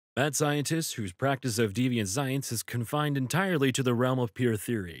Mad scientist whose practice of deviant science is confined entirely to the realm of pure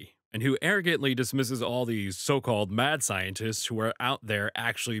theory, and who arrogantly dismisses all these so-called mad scientists who are out there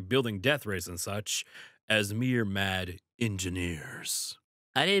actually building death rays and such as mere mad engineers.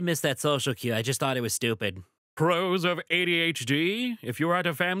 I didn't miss that social cue. I just thought it was stupid. Pros of ADHD: if you are at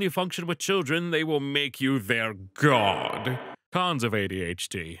a family function with children, they will make you their god. Cons of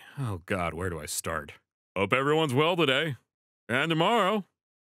ADHD: oh god, where do I start? Hope everyone's well today. And tomorrow.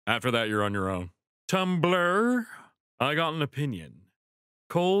 After that, you're on your own. Tumblr: I got an opinion.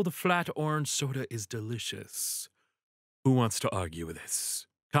 Cold, flat orange soda is delicious. Who wants to argue with this?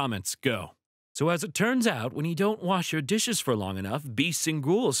 Comments, go. So as it turns out, when you don't wash your dishes for long enough, beasts and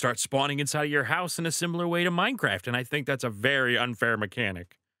ghouls start spawning inside of your house in a similar way to Minecraft, and I think that's a very unfair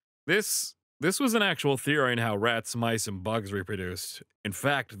mechanic. This was an actual theory on how rats, mice, and bugs reproduced. In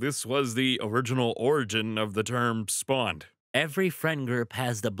fact, this was the original origin of the term spawned. Every friend group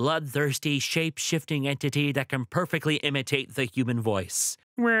has the bloodthirsty, shape-shifting entity that can perfectly imitate the human voice.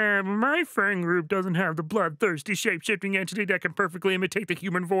 Well, my friend group doesn't have the bloodthirsty, shape-shifting entity that can perfectly imitate the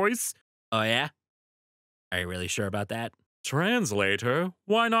human voice. Oh, yeah? Are you really sure about that? Translator,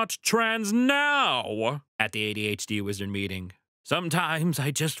 why not trans now? At the ADHD wizard meeting. Sometimes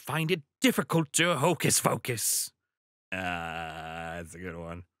I just find it difficult to hocus focus. That's a good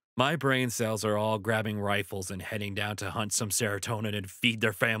one. My brain cells are all grabbing rifles and heading down to hunt some serotonin and feed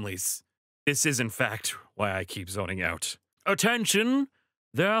their families. This is, in fact, why I keep zoning out. Attention!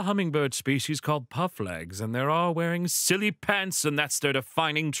 There are hummingbird species called pufflegs, and they're all wearing silly pants, and that's their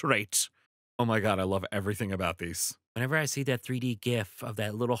defining trait. Oh my god, I love everything about these. Whenever I see that 3D gif of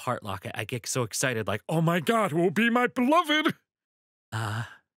that little heart locket, I get so excited, like, Oh my god, who will be my beloved?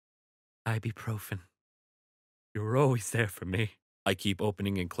 Ibuprofen. You're always there for me. I keep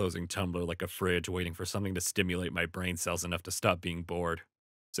opening and closing Tumblr like a fridge, waiting for something to stimulate my brain cells enough to stop being bored.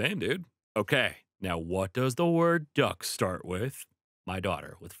 Same, dude. Okay, now what does the word duck start with? My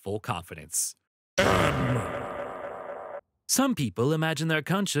daughter, with full confidence. Some people imagine their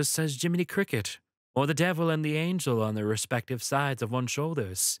conscious as Jiminy Cricket, or the devil and the angel on their respective sides of one's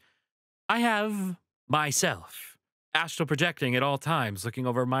shoulders. I have myself, astral projecting at all times, looking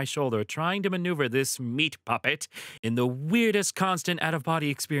over my shoulder, trying to maneuver this meat puppet in the weirdest constant out-of-body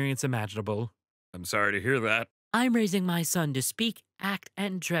experience imaginable. I'm sorry to hear that. I'm raising my son to speak, act,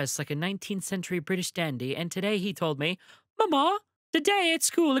 and dress like a 19th century British dandy, and today he told me, Mama, today at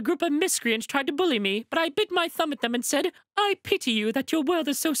school a group of miscreants tried to bully me, but I bit my thumb at them and said, I pity you that your world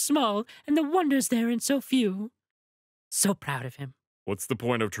is so small and the wonders therein so few. So proud of him. What's the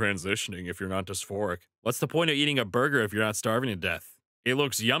point of transitioning if you're not dysphoric? What's the point of eating a burger if you're not starving to death? It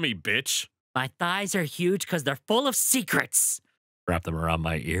looks yummy, bitch. My thighs are huge because they're full of secrets. Wrap them around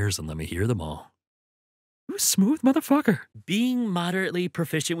my ears and let me hear them all. You smooth motherfucker. Being moderately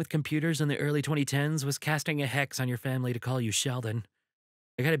proficient with computers in the early 2010s was casting a hex on your family to call you Sheldon.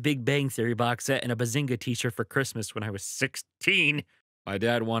 I got a Big Bang Theory box set and a Bazinga t-shirt for Christmas when I was 16. My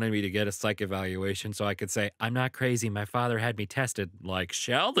dad wanted me to get a psych evaluation so I could say, I'm not crazy, my father had me tested, like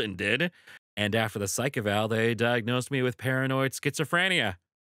Sheldon did. And after the psych eval, they diagnosed me with paranoid schizophrenia.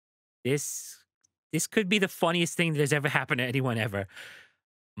 This could be the funniest thing that has ever happened to anyone ever.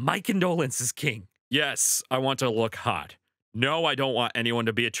 My condolences, King. Yes, I want to look hot. No, I don't want anyone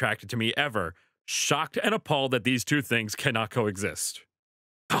to be attracted to me ever. Shocked and appalled that these two things cannot coexist.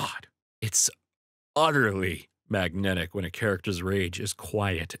 God, it's utterly magnetic when a character's rage is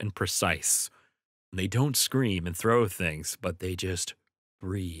quiet and precise. They don't scream and throw things, but they just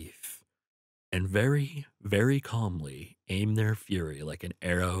breathe. And very, very calmly aim their fury like an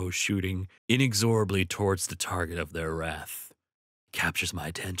arrow shooting inexorably towards the target of their wrath. It captures my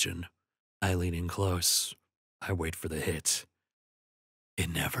attention. I lean in close. I wait for the hit. It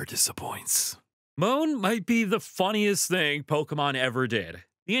never disappoints. Moon might be the funniest thing Pokemon ever did.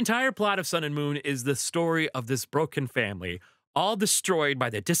 The entire plot of Sun and Moon is the story of this broken family, all destroyed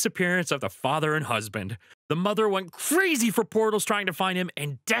by the disappearance of the father and husband. The mother went crazy for portals trying to find him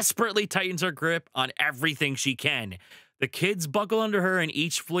and desperately tightens her grip on everything she can. The kids buckle under her and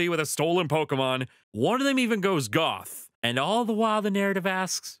each flee with a stolen Pokemon. One of them even goes goth. And all the while the narrative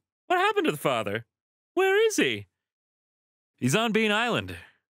asks, what happened to the father? Where is he? He's on Bean Island.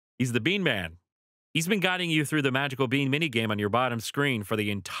 He's the Bean Man. He's been guiding you through the magical bean minigame on your bottom screen for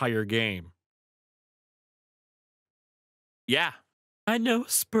the entire game. Yeah. I know,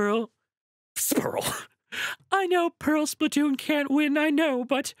 Spurl. I know Pearl Splatoon can't win, I know,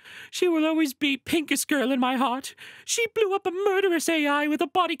 but she will always be pinkest girl in my heart. She blew up a murderous AI with a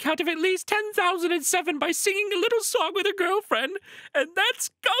body count of at least 10,007 by singing a little song with her girlfriend, and that's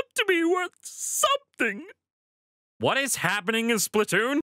got to be worth something. What is happening in Splatoon?